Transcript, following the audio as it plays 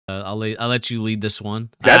I'll let you lead this one.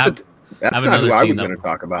 That's not who I was that... going to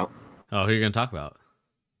talk about. Oh, who are you going to talk about?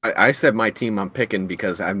 I said my team I'm picking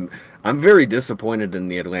because I'm very disappointed in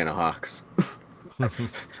the Atlanta Hawks.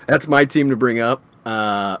 That's my team to bring up.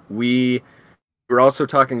 We were also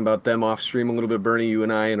talking about them off stream a little bit, Bernie, you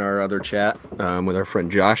and I, in our other chat with our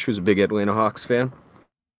friend Josh, who's a big Atlanta Hawks fan.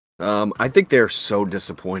 I think they're so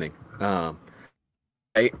disappointing.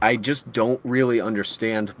 I just don't really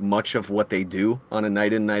understand much of what they do on a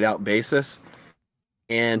night in, night out basis.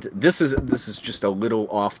 And this is just a little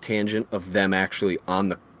off tangent of them actually on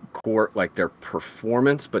the court, like their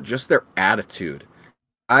performance, but just their attitude.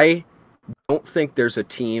 I don't think there's a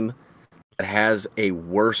team that has a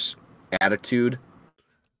worse attitude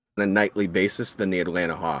on a nightly basis than the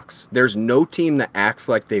Atlanta Hawks. There's no team that acts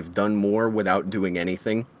like they've done more without doing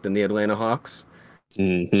anything than the Atlanta Hawks.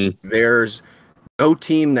 Mm-hmm. There's no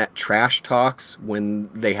team that trash talks when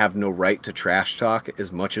they have no right to trash talk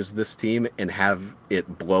as much as this team and have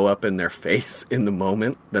it blow up in their face in the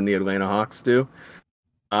moment than the Atlanta Hawks do.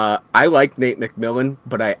 I like Nate McMillan,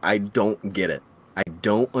 but I don't get it. I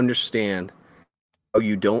don't understand how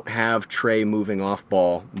you don't have Trey moving off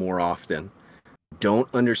ball more often. Don't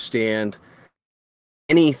understand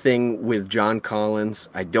anything with John Collins.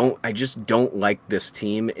 I just don't like this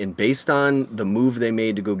team. And based on the move they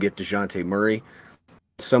made to go get DeJounte Murray,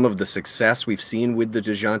 some of the success we've seen with the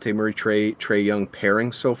DeJounte Murray Trey Young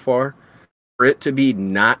pairing so far, for it to be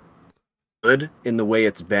not good in the way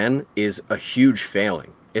it's been is a huge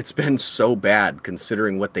failing. It's been so bad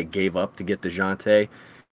considering what they gave up to get DeJounte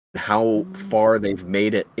and how far they've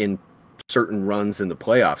made it in certain runs in the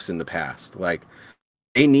playoffs in the past. Like,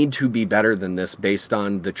 they need to be better than this based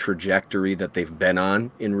on the trajectory that they've been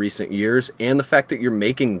on in recent years and the fact that you're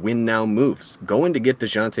making win-now moves. Going to get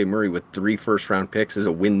DeJounte Murray with 3 first-round picks is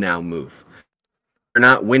a win-now move. You're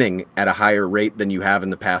not winning at a higher rate than you have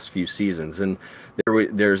in the past few seasons. And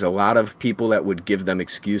there's a lot of people that would give them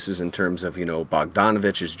excuses in terms of,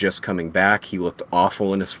 Bogdanovich is just coming back. He looked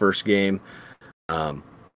awful in his first game.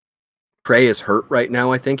 Trey is hurt right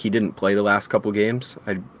now, I think. He didn't play the last couple games,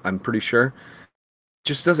 I'm pretty sure.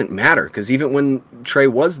 Just doesn't matter, because even when Trey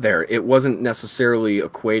was there, it wasn't necessarily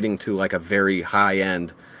equating to like a very high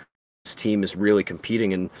end. This team is really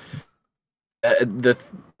competing, and they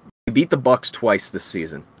beat the Bucks twice this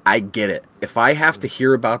season. I get it. If I have to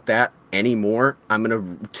hear about that anymore, I'm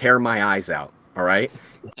gonna tear my eyes out. All right,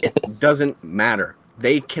 it doesn't matter.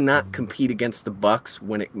 They cannot compete against the Bucks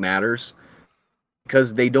when it matters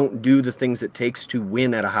because they don't do the things it takes to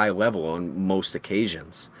win at a high level on most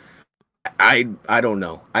occasions. I don't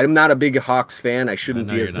know. I'm not a big Hawks fan. I shouldn't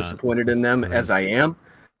be as disappointed in them as I am.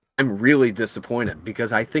 I'm really disappointed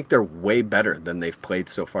because I think they're way better than they've played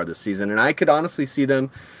so far this season. And I could honestly see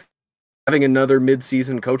them having another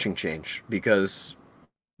mid-season coaching change because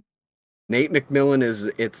Nate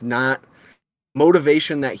McMillan it's not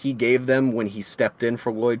motivation that he gave them when he stepped in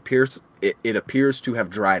for Lloyd Pierce. It appears to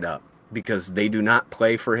have dried up because they do not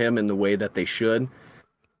play for him in the way that they should.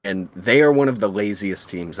 And they are one of the laziest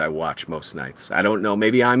teams I watch most nights. I don't know.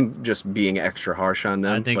 Maybe I'm just being extra harsh on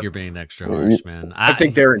them. I think you're being extra harsh, man. I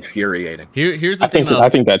think they're infuriating. Here's the thing. I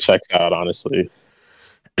think that checks out, honestly.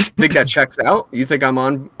 You think that checks out? You think I'm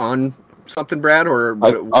on something, Brad?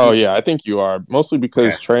 Oh, yeah, I think you are. Mostly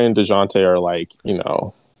because Trey and DeJounte are like,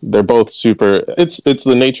 they're both super. It's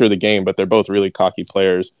the nature of the game, but they're both really cocky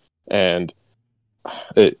players. And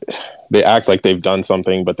they act like they've done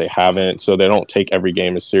something, but they haven't, so they don't take every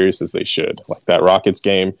game as serious as they should. Like that Rockets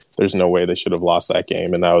game, there's no way they should have lost that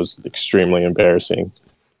game, and that was extremely embarrassing.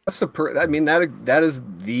 That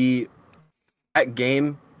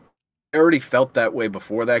game, I already felt that way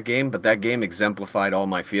before that game, but that game exemplified all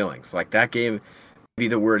my feelings. Like that game, maybe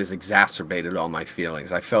the word is exacerbated all my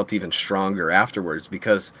feelings. I felt even stronger afterwards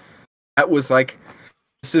because that was like,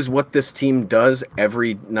 this is what this team does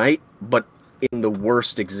every night, but in the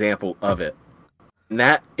worst example of it. And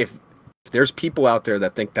that, if there's people out there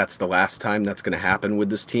that think that's the last time that's going to happen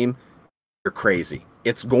with this team, you're crazy.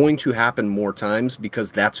 It's going to happen more times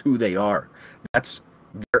because that's who they are. That's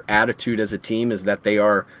their attitude as a team, is that they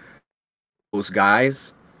are those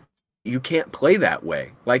guys. You can't play that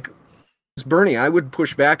way. Like, Bernie, I would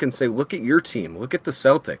push back and say, look at your team. Look at the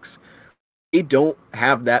Celtics. They don't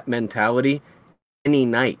have that mentality any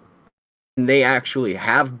night. And they actually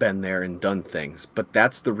have been there and done things, but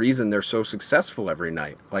that's the reason they're so successful every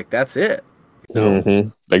night. Like, that's it.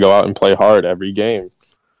 They go out and play hard every game.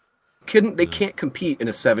 They can't compete in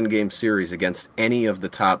a 7-game series against any of the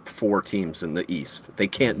top 4 teams in the East. They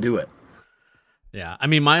can't do it. Yeah, I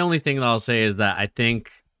mean, my only thing that I'll say is that I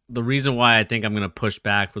think the reason why I think I'm going to push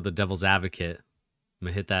back for the devil's advocate, I'm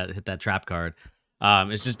going to hit that trap card.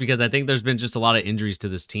 It's just because I think there's been just a lot of injuries to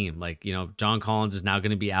this team. Like, John Collins is now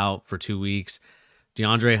going to be out for 2 weeks.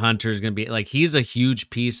 DeAndre Hunter is going to be like, he's a huge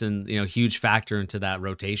piece and, huge factor into that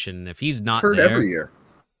rotation. And if he's not hurt there every year.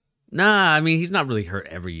 Nah, I mean, he's not really hurt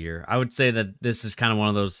every year. I would say that this is kind of one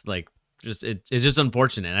of those, like, it's just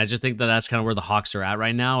unfortunate. I just think that that's kind of where the Hawks are at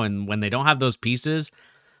right now. And when they don't have those pieces,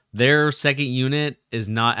 their second unit is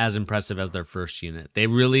not as impressive as their first unit. They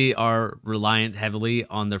really are reliant heavily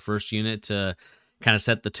on their first unit to kind of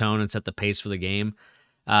set the tone and set the pace for the game.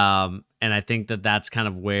 And I think that that's kind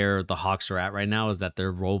of where the Hawks are at right now, is that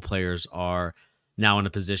their role players are now in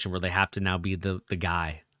a position where they have to now be the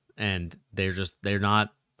guy, and they're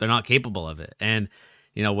not capable of it. And,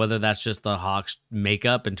 whether that's just the Hawks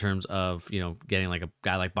makeup in terms of, getting like a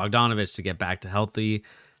guy like Bogdanovich to get back to healthy,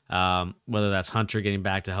 whether that's Hunter getting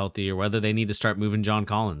back to healthy, or whether they need to start moving John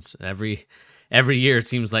Collins. Every year it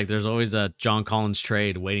seems like there's always a John Collins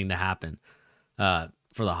trade waiting to happen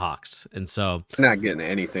for the Hawks. And so I'm not getting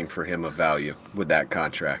anything for him of value with that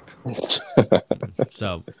contract.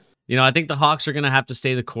 So, I think the Hawks are going to have to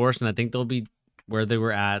stay the course, and I think they'll be where they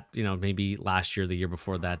were at, maybe last year, the year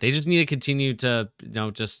before that. They just need to continue to,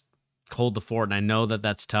 just hold the fort. And I know that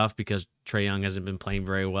that's tough because Trae Young hasn't been playing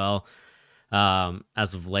very well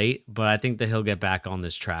as of late, but I think that he'll get back on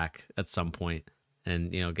this track at some point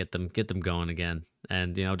and, get them going again.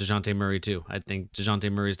 And, DeJounte Murray too. I think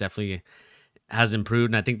DeJounte Murray's definitely has improved,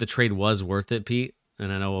 and I think the trade was worth it, Pete.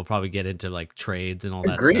 And I know we'll probably get into like trades and all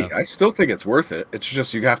that stuff. I still think it's worth it. It's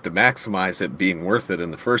just you have to maximize it being worth it in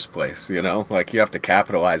the first place, Like you have to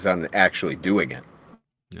capitalize on actually doing it.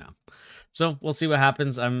 Yeah. So we'll see what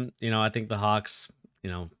happens. I think the Hawks,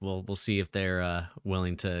 we'll see if they're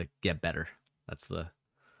willing to get better. That's the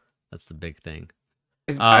big thing.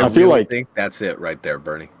 I really think that's it right there,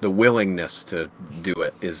 Bernie. The willingness to do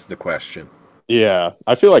it is the question. Yeah,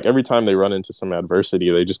 I feel like every time they run into some adversity,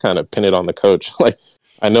 they just kind of pin it on the coach. Like,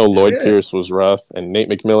 I know Lloyd Pierce was rough, and Nate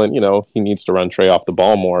McMillan, he needs to run Trae off the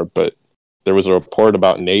ball more, but there was a report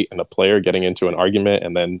about Nate and a player getting into an argument,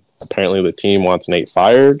 and then apparently the team wants Nate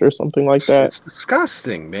fired or something like that. It's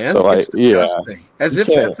disgusting, man. So, it's disgusting. Yeah, as if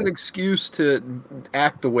that's an excuse to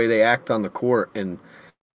act the way they act on the court and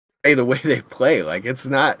play the way they play. Like, it's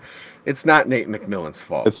not Nate McMillan's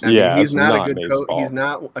fault. He's not a good coach. He's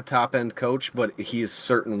not a top end coach, but he is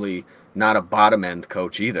certainly not a bottom end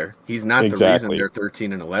coach either. He's not the reason they're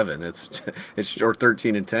 13-11. It's or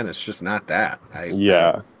 13-10. It's just not that.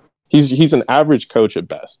 He's an average coach at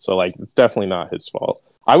best. So like, it's definitely not his fault.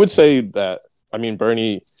 I would say that. I mean,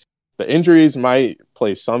 Bernie, the injuries might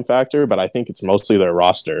play some factor, but I think it's mostly their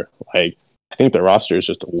roster. Like, I think their roster is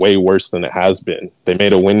just way worse than it has been. They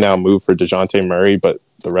made a win now move for DeJounte Murray, but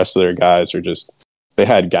the rest of their guys are just... They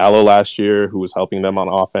had Gallo last year, who was helping them on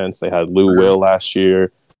offense. They had Lou Will last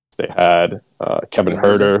year. They had Kevin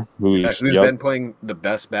Huerter, who's been playing the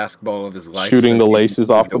best basketball of his life. Shooting the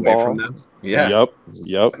laces off the ball. Yeah.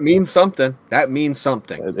 Yep. That means something.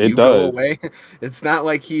 It does. Go away. It's not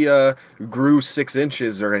like he grew 6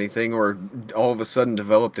 inches or anything, or all of a sudden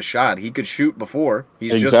developed a shot. He could shoot before.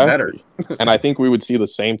 He's just better. And I think we would see the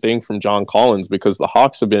same thing from John Collins, because the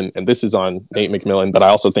Hawks have been, and this is on Nate McMillan, but I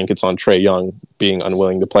also think it's on Trae Young being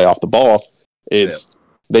unwilling to play off the ball.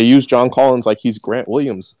 They use John Collins like he's Grant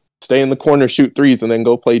Williams. Stay in the corner, shoot threes, and then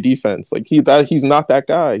go play defense. Like he's not that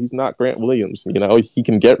guy. He's not Grant Williams. He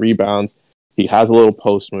can get rebounds. He has a little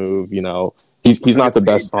post move. He's not the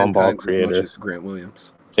best on-ball creator. As much as Grant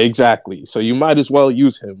Williams. Exactly. So you might as well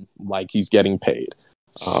use him like he's getting paid.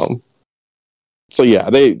 So yeah,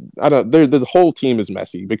 the whole team is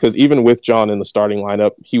messy, because even with John in the starting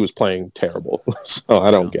lineup, he was playing terrible. So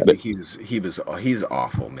I don't get it. He's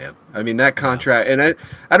awful, man. I mean, that contract, and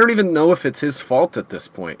I don't even know if it's his fault at this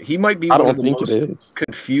point. He might be one of the most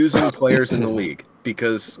confusing players in the league,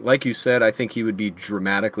 because, like you said, I think he would be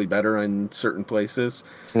dramatically better in certain places.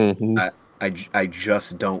 Mm-hmm. I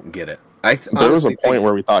just don't get it. There was a point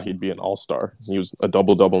where we thought he'd be an all-star. He was a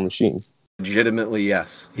double-double machine. Legitimately,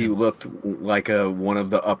 yes. He looked like one of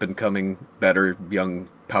the up-and-coming, better young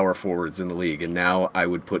power forwards in the league, and now I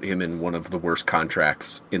would put him in one of the worst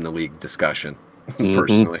contracts in the league discussion,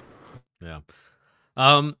 personally. Yeah.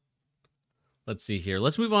 Let's see here.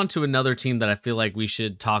 Let's move on to another team that I feel like we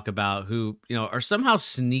should talk about, who, are somehow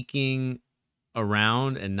sneaking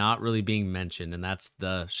around and not really being mentioned, and that's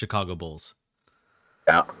the Chicago Bulls.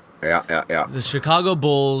 Yeah. The Chicago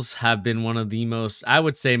Bulls have been one of the most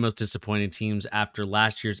disappointing teams after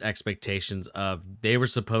last year's expectations of they were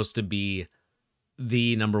supposed to be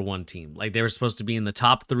the number one team. Like, they were supposed to be in the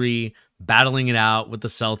top 3, battling it out with the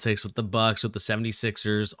Celtics, with the Bucks, with the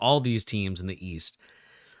 76ers, all these teams in the East.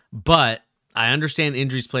 But I understand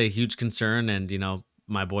injuries play a huge concern, and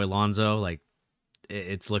my boy Lonzo, like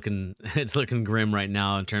it's looking it's looking grim right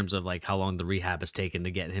now in terms of like how long the rehab has taken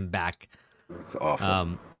to get him back. It's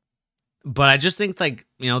awful. But I just think like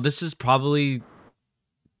this is probably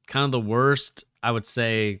kind of the worst, I would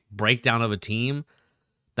say, breakdown of a team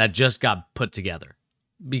that just got put together.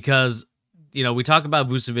 Because, we talk about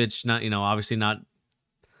Vucevic not, obviously not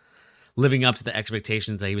living up to the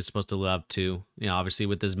expectations that he was supposed to live up to. Obviously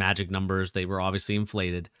with his magic numbers, they were obviously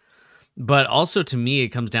inflated. But also to me, it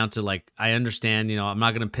comes down to like, I understand, I'm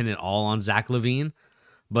not going to pin it all on Zach LaVine,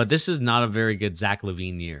 but this is not a very good Zach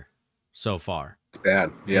LaVine year so far. It's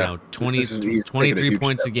bad. Yeah. 23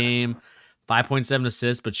 points a game, 5.7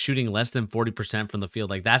 assists, but shooting less than 40% from the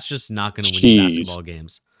field. Like that's just not going to win you basketball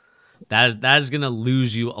games. That is going to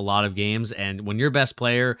lose you a lot of games. And when your best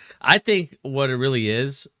player, I think what it really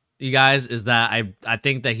is, you guys, is that I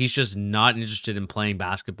think that he's just not interested in playing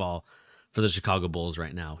basketball for the Chicago Bulls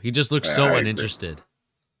right now. He just looks so uninterested.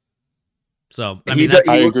 So he looks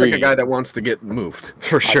like a guy that wants to get moved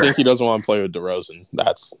for sure. I think he doesn't want to play with DeRozan.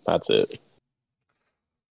 That's it.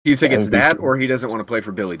 Do you think it's that, or he doesn't want to play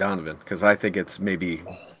for Billy Donovan? Because I think it's maybe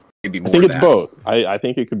more. I think it's both. I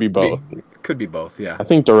think it could be both. Could be both, yeah. I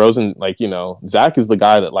think DeRozan, Zach is the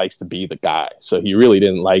guy that likes to be the guy. So he really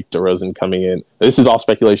didn't like DeRozan coming in. This is all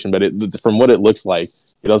speculation, but from what it looks like,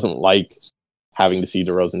 he doesn't like having to see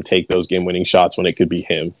DeRozan take those game-winning shots when it could be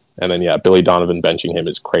him. And then, Billy Donovan benching him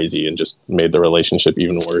is crazy and just made the relationship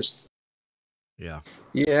even worse. Yeah.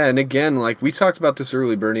 Yeah, and again, like we talked about this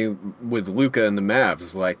early, Bernie, with Luka and the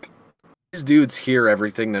Mavs. Like, these dudes hear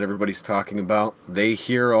everything that everybody's talking about. They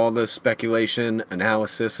hear all the speculation,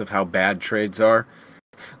 analysis of how bad trades are.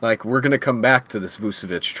 Like, we're going to come back to this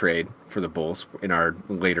Vucevic trade for the Bulls in our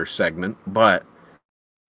later segment, but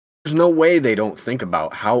there's no way they don't think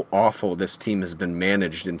about how awful this team has been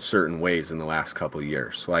managed in certain ways in the last couple of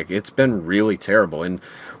years. Like, it's been really terrible. And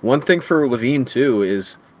one thing for LaVine, too,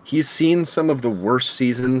 is he's seen some of the worst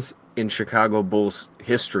seasons in Chicago Bulls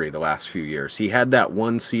history the last few years. He had that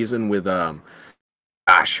one season with,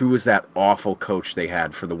 who was that awful coach they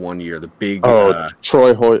had for the 1 year? The big...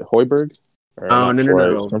 Troy Hoiberg? Oh,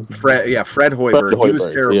 no. Fred Hoiberg. He was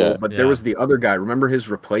terrible, but there was the other guy. Remember his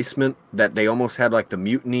replacement that they almost had like the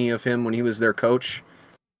mutiny of him when he was their coach?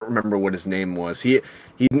 I don't remember what his name was.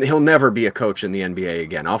 He'll never be a coach in the NBA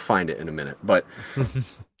again. I'll find it in a minute. But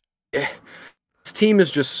this team is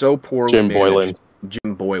just so poorly managed.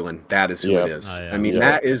 Jim Boylan, that is who it is. I mean,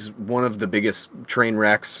 that is one of the biggest train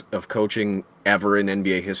wrecks of coaching ever in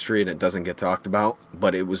NBA history, and it doesn't get talked about,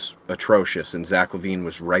 but it was atrocious, and Zach LaVine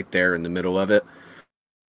was right there in the middle of it.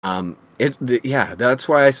 That's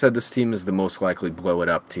why I said this team is the most likely blow it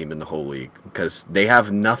up team in the whole league, because they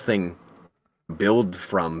have nothing to build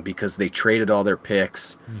from because they traded all their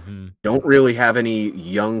picks. Don't really have any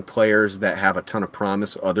young players that have a ton of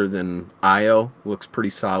promise other than Io. Looks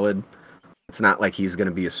pretty solid. It's not like he's going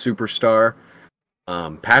to be a superstar.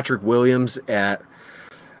 Patrick Williams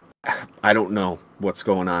I don't know what's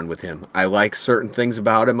going on with him. I like certain things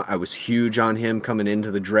about him. I was huge on him coming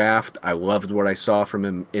into the draft. I loved what I saw from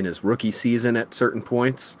him in his rookie season at certain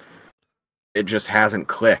points. It just hasn't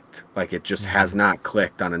clicked. Like, it just has not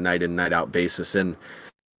clicked on a night in, night out basis. And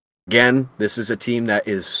again, this is a team that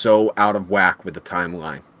is so out of whack with the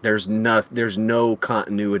timeline. There's no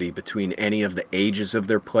continuity between any of the ages of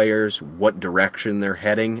their players, what direction they're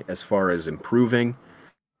heading as far as improving.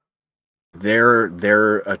 They're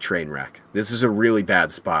a train wreck. This is a really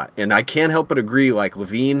bad spot. And I can't help but agree, like,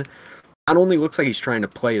 LaVine not only looks like he's trying to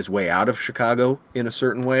play his way out of Chicago in a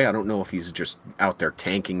certain way. I don't know if he's just out there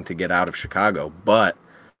tanking to get out of Chicago, but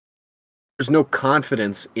there's no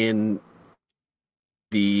confidence in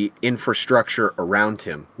the infrastructure around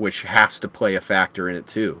him, which has to play a factor in it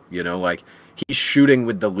too. Like, he's shooting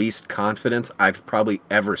with the least confidence I've probably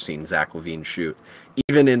ever seen Zach LaVine shoot.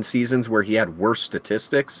 Even in seasons where he had worse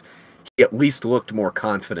statistics, he at least looked more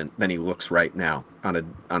confident than he looks right now on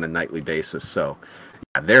a nightly basis. So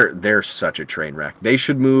they're such a train wreck. They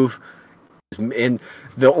should move. And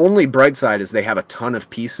the only bright side is they have a ton of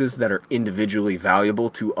pieces that are individually valuable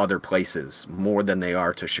to other places more than they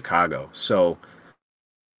are to Chicago. So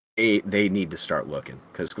they need to start looking,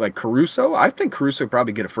 because like Caruso, I think Caruso would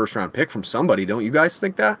probably get a first-round pick from somebody. Don't you guys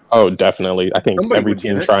think that? Oh, definitely. I think every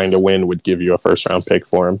team trying to win would give you a first-round pick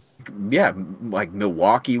for him. Yeah, like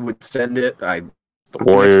Milwaukee would send it. The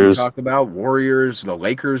Warriors. Talk about Warriors. The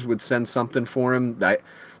Lakers would send something for him. There's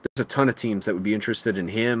a ton of teams that would be interested in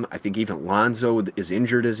him. I think even Lonzo, as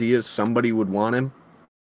injured as he is, somebody would want him.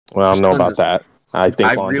 Well, I don't know about that. I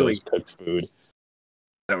think Lonzo's cooked food.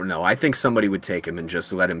 I don't know. I think somebody would take him and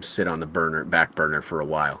just let him sit on the back burner for a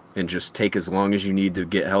while and just take as long as you need to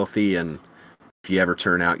get healthy. And if you ever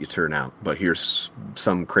turn out, you turn out. But here's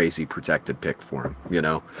some crazy protected pick for him. You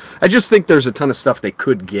know, I just think there's a ton of stuff they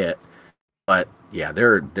could get, but yeah,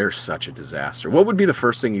 they're such a disaster. What would be the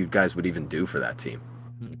first thing you guys would even do for that team?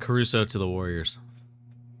 Caruso to the Warriors.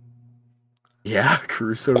 Yeah,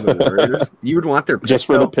 Caruso to the Warriors. You would want their pick, just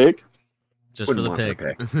for the pick. Just for the pick.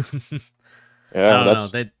 Yeah, I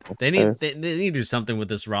don't know. They need to do something with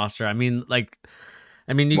this roster. I mean,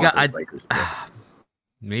 you got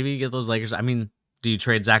maybe you get those Lakers. I mean, do you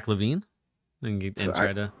trade Zach LaVine and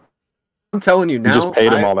try to? I'm telling you now. You just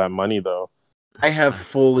paid him all that money, though. I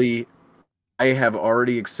have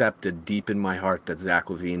already accepted deep in my heart that Zach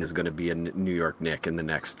LaVine is going to be a New York Knick in the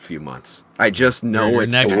next few months. I just know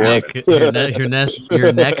it's next Nick.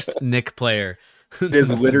 Your next Knick player. It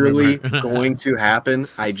is literally going to happen.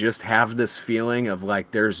 I just have this feeling of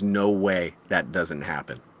like, there's no way that doesn't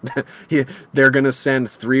happen. They're going to send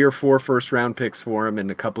 3 or 4 first-round picks for him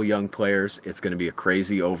and a couple young players. It's going to be a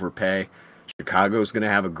crazy overpay. Chicago's going to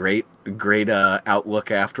have a great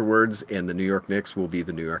outlook afterwards, and the New York Knicks will be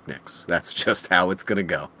the New York Knicks. That's just how it's going to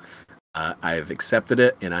go. I have accepted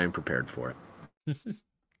it, and I am prepared for it.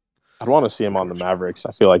 I'd want to see him on the Mavericks.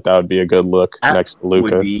 I feel like that would be a good look next to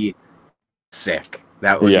Luka. Would be sick.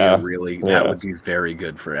 That would that would be very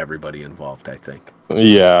good for everybody involved, I think.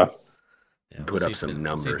 Yeah. Put up some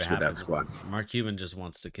numbers with that squad. Mark Cuban just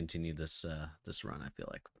wants to continue this run, I feel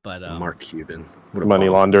like. But Mark Cuban, money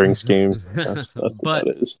laundering scheme. That's what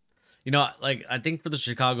that is. You know, like, I think for the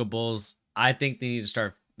Chicago Bulls, I think they need to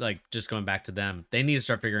start, like, just going back to them. They need to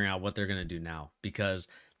start figuring out what they're going to do now, because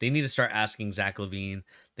they need to start asking Zach LaVine.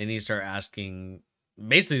 They need to start asking.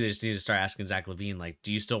 Basically, they just need to start asking Zach LaVine, like,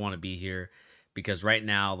 do you still want to be here? Because right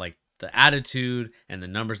now, like, the attitude and the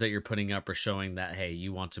numbers that you're putting up are showing that, hey,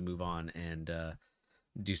 you want to move on and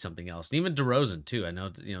do something else. And even DeRozan too. I know,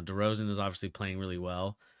 DeRozan is obviously playing really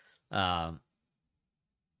well. Yeah,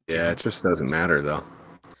 it just doesn't matter though.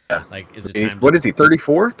 Yeah. Like, is it what is he?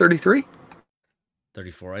 34, 33?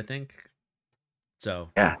 34, I think. So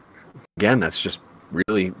yeah, again, that's just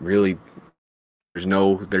really, really. There's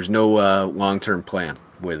no long-term plan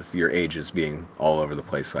with your ages being all over the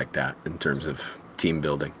place like that in terms of team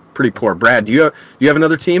building. Pretty poor. Brad, do you have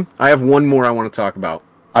another team? I have one more I want to talk about.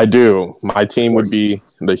 I do. My team would be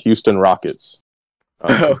the Houston Rockets.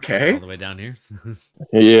 Okay. All the way down here.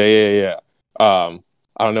 Yeah. I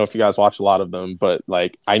don't know if you guys watch a lot of them, but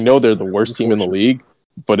like, I know they're the worst team in the league,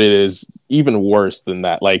 but it is even worse than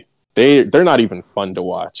that. Like, they're not even fun to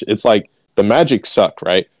watch. It's like the Magic suck,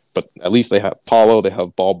 right? But at least they have Paulo, they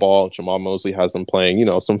have Ball. Jamal Mosley has them playing,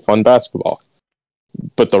 some fun basketball.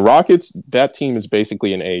 But the Rockets, that team is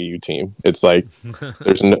basically an AAU team. It's like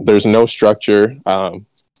there's no structure.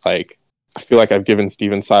 Like, I feel like I've given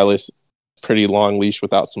Steven Silas pretty long leash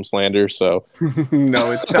without some slander. So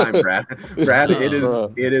no, it's time, Brad. Brad, it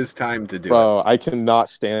is time to do it. I cannot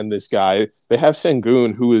stand this guy. They have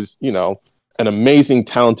Sengun, who is an amazing,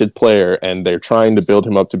 talented player, and they're trying to build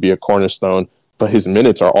him up to be a cornerstone. But his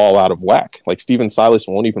minutes are all out of whack. Like, Steven Silas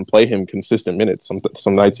won't even play him consistent minutes.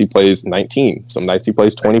 Some nights he plays 19. Some nights he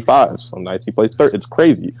plays 25. Some nights he plays 30. It's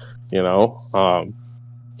crazy,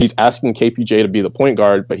 He's asking KPJ to be the point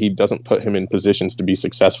guard, but he doesn't put him in positions to be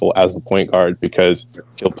successful as the point guard because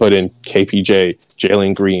he'll put in KPJ,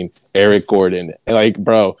 Jalen Green, Eric Gordon. And like,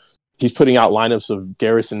 bro, he's putting out lineups of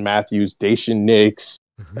Garrison Matthews, Dacian Nix,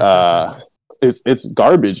 It's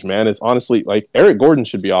garbage, man. It's honestly like Eric Gordon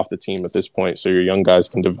should be off the team at this point so your young guys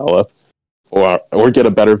can develop or get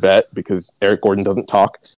a better vet because Eric Gordon doesn't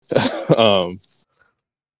talk.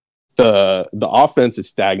 The offense is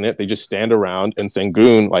stagnant. They just stand around. And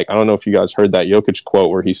Sengun, like, I don't know if you guys heard that Jokic quote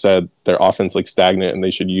where he said their offense looks stagnant and they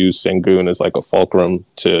should use Sengun as like a fulcrum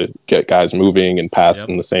to get guys moving and pass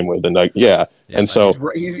in the same way. And so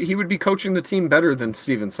he would be coaching the team better than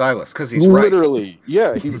Steven Silas because he's literally,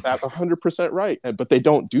 he's at 100% right. But they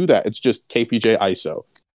don't do that. It's just KPJ ISO.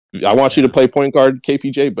 I want you to play point guard,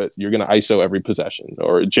 KPJ, but you're going to ISO every possession,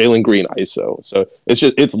 or Jalen Green ISO. So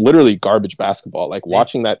it's literally garbage basketball. Like,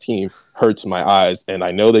 watching that team hurts my eyes, and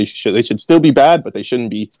I know they should still be bad, but they shouldn't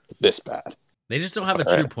be this bad. They just don't have a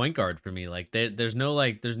true point guard for me. Like, there's no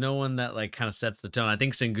one that like kind of sets the tone. I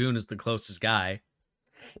think Sengun is the closest guy.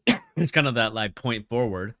 It's kind of that like point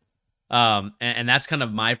forward. And that's kind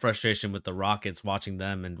of my frustration with the Rockets, watching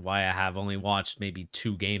them, and why I have only watched maybe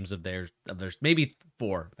 2 games of theirs, maybe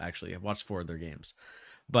 4 actually. I've watched 4 of their games,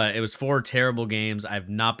 but it was 4 terrible games. I've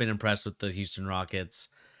not been impressed with the Houston Rockets.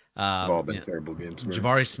 They've all been terrible games.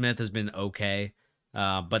 Jabari Smith has been okay.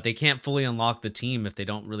 But they can't fully unlock the team if they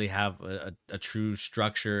don't really have a true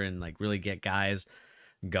structure and like really get guys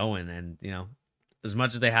going. And as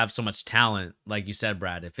much as they have so much talent, like you said,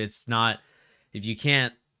 Brad, if you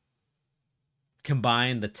can't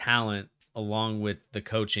combine the talent along with the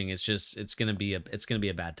coaching, it's gonna be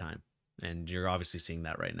a bad time. And you're obviously seeing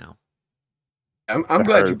that right now. I'm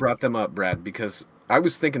glad you brought them up, Brad, because I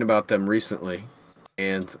was thinking about them recently,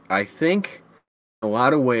 and I think in a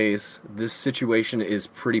lot of ways this situation is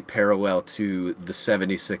pretty parallel to the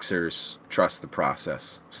 76ers trust the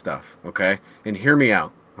process stuff, okay? And hear me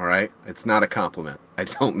out, all right? It's not a compliment. I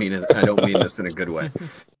don't mean this in a good way.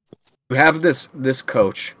 You have this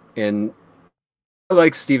coach, and I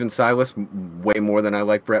like Steven Silas way more than I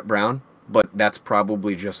like Brett Brown, but that's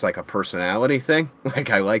probably just like a personality thing.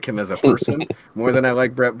 Like, I like him as a person more than I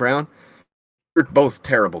like Brett Brown. They're both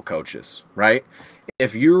terrible coaches, right?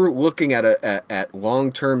 If you're looking at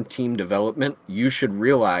long-term team development, you should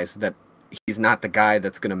realize that he's not the guy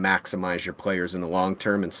that's going to maximize your players in the long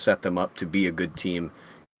term and set them up to be a good team in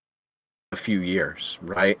a few years,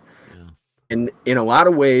 right? Yeah. And in a lot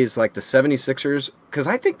of ways, like the 76ers, because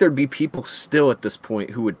I think there'd be people still at this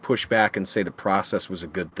point who would push back and say the process was a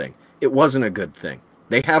good thing. It wasn't a good thing.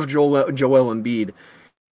 They have Joel Embiid,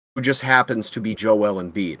 who just happens to be Joel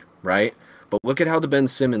Embiid, right? But look at how the Ben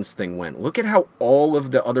Simmons thing went. Look at how all of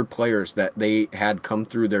the other players that they had come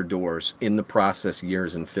through their doors in the process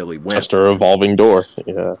years in Philly went. Just a revolving door.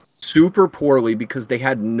 Yeah. Super poorly because they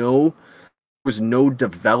had no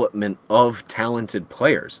development of talented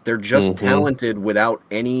players. They're just talented without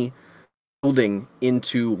any building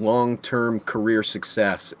into long-term career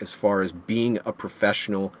success as far as being a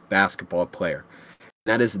professional basketball player.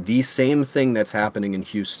 That is the same thing that's happening in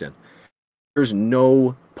Houston. There's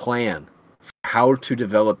no plan for how to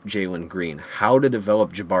develop Jalen Green, how to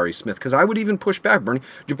develop Jabari Smith, because I would even push back, Bernie.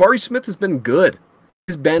 Jabari Smith has been good.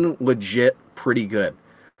 He's been legit pretty good.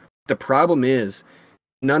 The problem is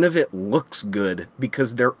none of it looks good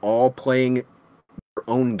because they're all playing their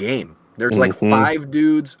own game. There's like 5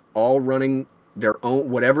 dudes all running their own,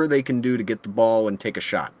 whatever they can do to get the ball and take a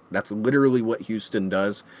shot. That's literally what Houston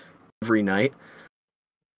does every night.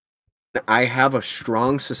 I have a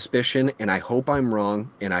strong suspicion, and I hope I'm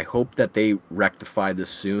wrong, and I hope that they rectify this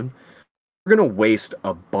soon. We're going to waste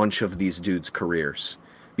a bunch of these dudes' careers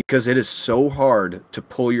because it is so hard to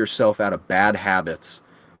pull yourself out of bad habits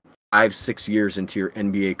 5-6 years into your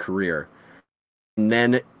NBA career and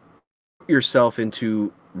then put yourself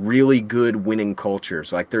into really good winning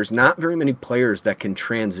cultures. Like, there's not very many players that can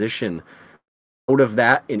transition out of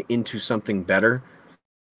that and into something better.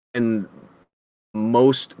 And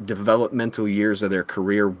most developmental years of their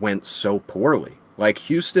career went so poorly. Like,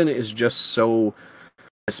 Houston is just so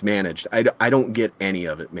mismanaged. I don't get any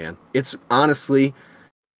of it, man. It's honestly,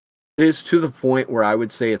 it is to the point where I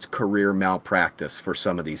would say it's career malpractice for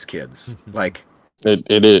some of these kids. Like,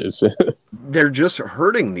 it is. They're just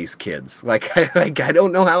hurting these kids. Like I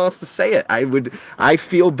don't know how else to say it. I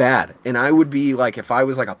feel bad, and I would be like, if I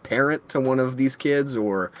was like a parent to one of these kids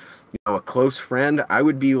or a close friend, I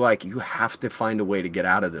would be like, you have to find a way to get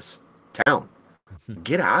out of this town.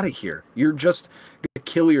 Get out of here. You're just gonna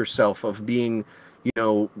kill yourself of being,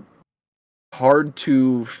 hard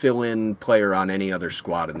to fill in player on any other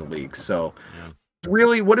squad in the league. So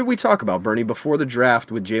really, what did we talk about, Bernie, before the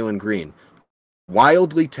draft with Jalen Green?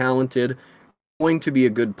 Wildly talented, going to be a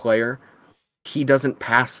good player. He doesn't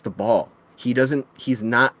pass the ball. He's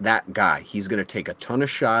not that guy. He's going to take a ton of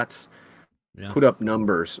shots, put up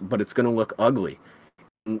numbers, but it's going to look ugly.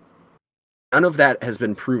 None of that has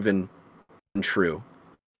been proven true.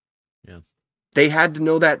 Yeah. They had to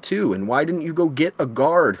know that too. And why didn't you go get a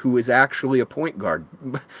guard who is actually a point guard?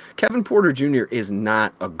 Kevin Porter Jr. is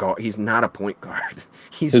not a guard. He's not a point guard.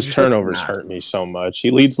 His turnovers hurt me so much. He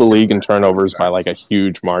leads the league in turnovers by like a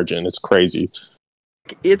huge margin. It's crazy.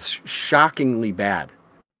 It's shockingly bad.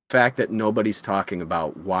 The fact that nobody's talking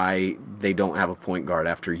about why they don't have a point guard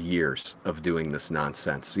after years of doing this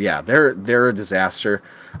nonsense. Yeah, they're a disaster.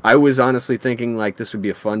 I was honestly thinking like this would be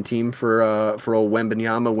a fun team for old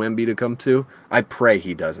Wemby to come to. I pray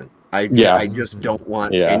he doesn't. I just don't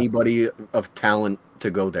want anybody of talent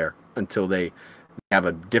to go there until they have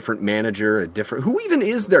a different manager, who even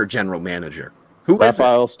is their general manager? Who is it?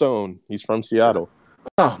 Raphael Stone. He's from Seattle.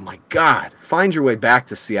 Oh my God! Find your way back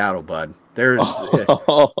to Seattle, bud.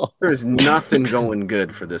 There's nothing going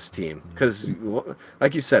good for this team because,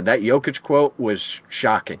 like you said, that Jokic quote was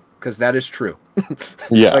shocking because that is true.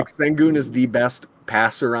 Yeah, like Sengun is the best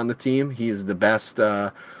passer on the team. He's the best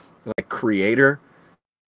creator.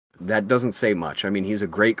 that doesn't say much. I mean, he's a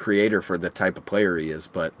great creator for the type of player he is,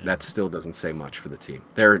 but that still doesn't say much for the team.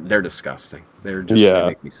 They're disgusting. They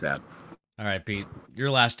make me sad. All right, Pete, your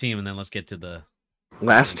last team, and then let's get to the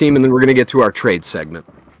last team, and then we're gonna get to our trade segment.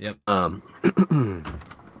 Yep.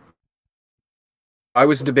 I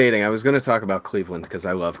was debating. I was going to talk about Cleveland because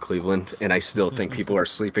I love Cleveland, and I still think people are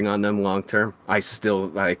sleeping on them long term. I still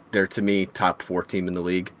they're, to me, top 4 team in the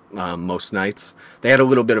league most nights. They had a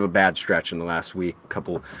little bit of a bad stretch in the last week.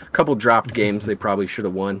 Couple dropped games they probably should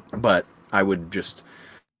have won, but I would just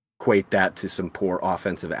equate that to some poor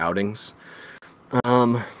offensive outings.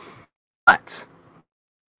 But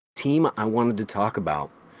team I wanted to talk about.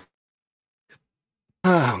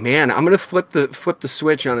 Oh man, I'm gonna flip the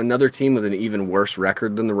switch on another team with an even worse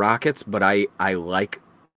record than the Rockets, but I like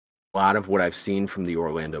a lot of what I've seen from the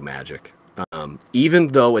Orlando Magic. Even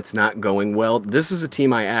though it's not going well, this is a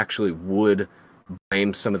team I actually would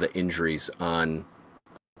blame some of the injuries on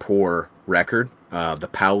poor record. The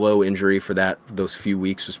Paolo injury for those few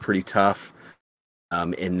weeks was pretty tough.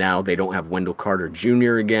 And now they don't have Wendell Carter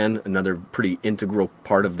Jr. again, another pretty integral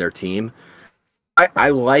part of their team. I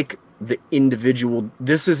like the individual.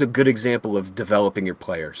 This is a good example of developing your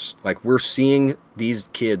players. Like, we're seeing these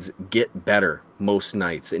kids get better most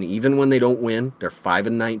nights, and even when they don't win, they're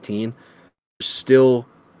 5-19. There's still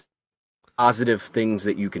positive things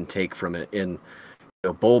that you can take from it. And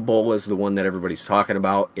Bol is the one that everybody's talking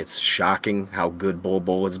about. It's shocking how good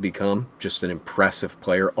Bol has become. Just an impressive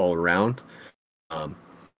player all around.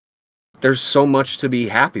 There's so much to be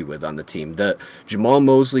happy with on the team. Jamal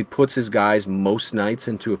Mosley puts his guys most nights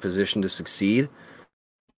into a position to succeed.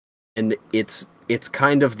 And it's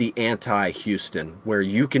kind of the anti-Houston, where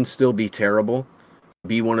you can still be terrible,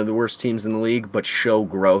 be one of the worst teams in the league, but show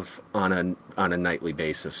growth on a nightly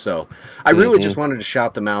basis. So I really just wanted to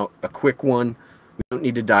shout them out. A quick one. We don't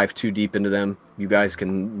need to dive too deep into them. You guys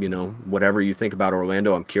can, whatever you think about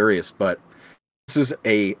Orlando, I'm curious. But this is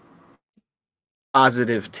a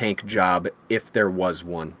positive tank job, if there was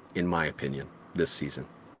one, in my opinion, this season.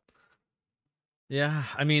 Yeah,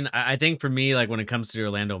 I mean, I think for me, like, when it comes to the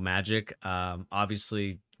Orlando Magic,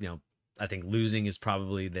 obviously, I think losing is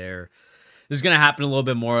probably this is going to happen a little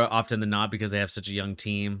bit more often than not because they have such a young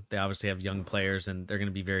team. They obviously have young players, and they're going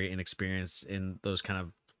to be very inexperienced in those kind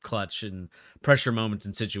of clutch and pressure moments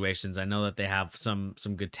and situations. I know that they have some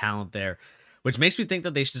good talent there, which makes me think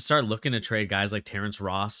that they should start looking to trade guys like Terrence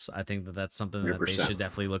Ross. I think that that's something 100%. That they should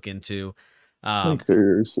definitely look into.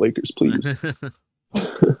 Lakers, please.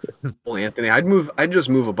 Well, Anthony, I'd just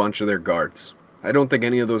move a bunch of their guards. I don't think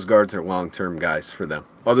any of those guards are long-term guys for them.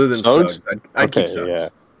 Other than Suggs, I'd keep Suggs. Yeah.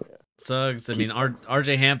 Suggs, I mean,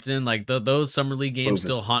 RJ Hampton, like those summer league games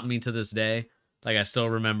still haunt me to this day. Like, I still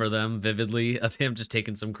remember them vividly, of him just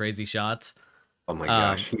taking some crazy shots. Oh my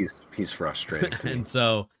gosh, he's frustrating to me. And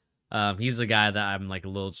so he's a guy that I'm like a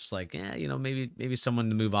little just like, maybe someone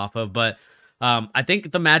to move off of. But I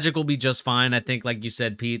think the Magic will be just fine. I think, like you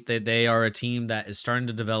said, Pete, they are a team that is starting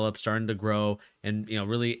to develop, starting to grow, and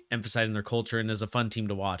really emphasizing their culture, and is a fun team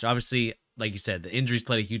to watch. Obviously, like you said, the injuries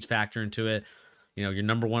played a huge factor into it. Your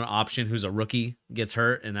number one option, who's a rookie, gets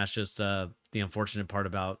hurt, and that's just the unfortunate part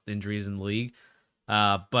about injuries in the league.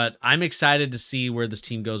 But I'm excited to see where this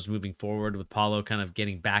team goes moving forward, with Paulo kind of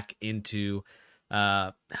getting back into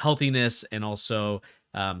healthiness, and also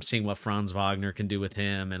seeing what Franz Wagner can do with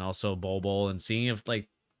him, and also Bol, and seeing if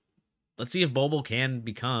let's see if Bol can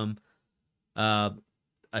become a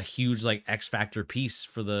huge X factor piece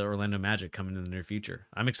for the Orlando Magic coming in the near future.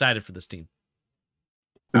 I'm excited for this team.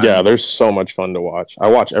 Yeah, they're so much fun to watch. I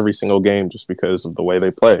watch every single game just because of the way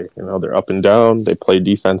they play. They're up and down. They play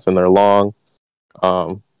defense and they're long.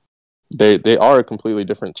 They are a completely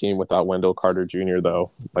different team without Wendell Carter Jr.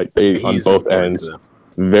 though. He's on both ends,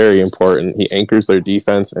 very important. He anchors their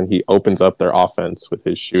defense and he opens up their offense with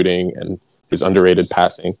his shooting and his underrated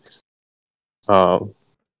passing. I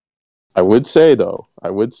would say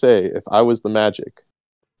if I was the Magic,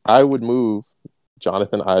 I would move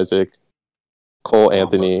Jonathan Isaac, Cole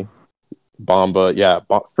Anthony, Bamba. Yeah,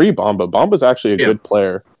 free Bamba. Bamba's actually a good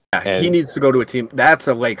player. Yeah, he needs to go to a team. That's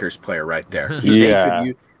a Lakers player right there.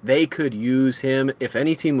 They could use him. If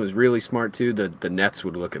any team was really smart too, the Nets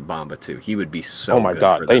would look at Bamba too. He would be so good. Oh my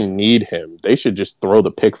God, they need him. They should just throw the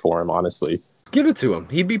pick for him, honestly. Give it to him.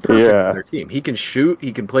 He'd be perfect for their team. He can shoot.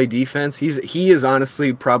 He can play defense. He is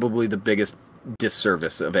honestly probably the biggest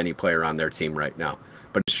disservice of any player on their team right now.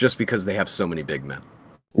 But it's just because they have so many big men.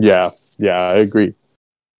 Yeah, I agree.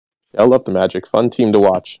 I love the Magic. Fun team to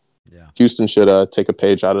watch. Yeah. Houston should take a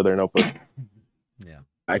page out of their notebook. Yeah.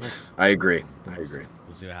 I agree.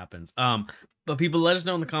 We'll see what happens. But people, let us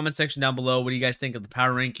know in the comment section down below. What do you guys think of the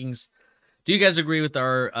power rankings? Do you guys agree with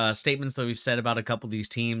our statements that we've said about a couple of these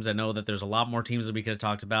teams? I know that there's a lot more teams that we could have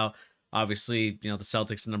talked about. Obviously, the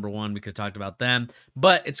Celtics are number one. We could have talked about them,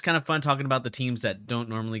 but it's kind of fun talking about the teams that don't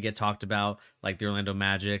normally get talked about, like the Orlando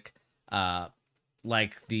Magic,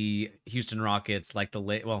 like the Houston Rockets, like the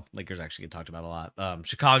Lakers actually get talked about a lot.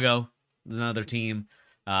 Chicago is another team,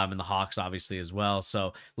 and the Hawks obviously as well.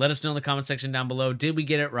 So let us know in the comment section down below. Did we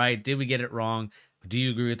get it right? Did we get it wrong? Do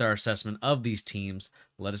you agree with our assessment of these teams?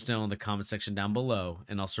 Let us know in the comment section down below.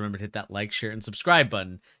 And also remember to hit that like, share, and subscribe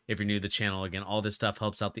button if you're new to the channel. Again, all this stuff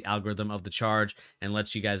helps out the algorithm of the charge and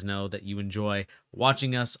lets you guys know that you enjoy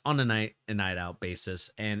watching us on a night and night out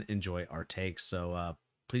basis and enjoy our takes. So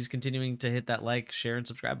please continuing to hit that like, share, and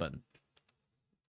subscribe button.